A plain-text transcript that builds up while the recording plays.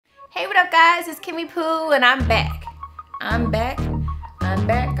Hey, what up guys? It's Kymmypoo and I'm back. I'm back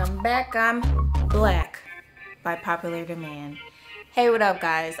black by popular demand. Hey, what up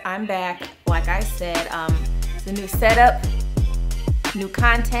guys? I'm back. Like I said, it's a new setup, new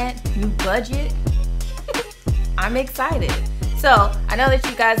content, new budget. I'm excited. So I know that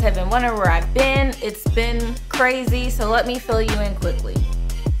you guys have been wondering where I've been. It's been crazy, so let me fill you in quickly.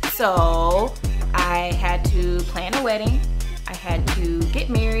 So I had to plan a wedding. I had to get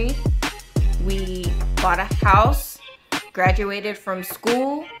married. We bought a house, graduated from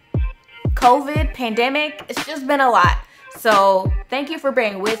school, COVID, pandemic. It's just been a lot. So thank you for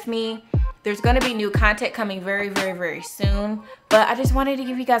bearing with me. There's going to be new content coming very soon. But I just wanted to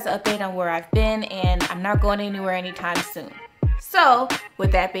give you guys an update on where I've been, and I'm not going anywhere anytime soon. So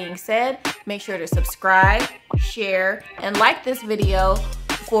with that being said, make sure to subscribe, share, and like this video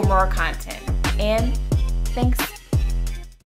for more content. And thanks.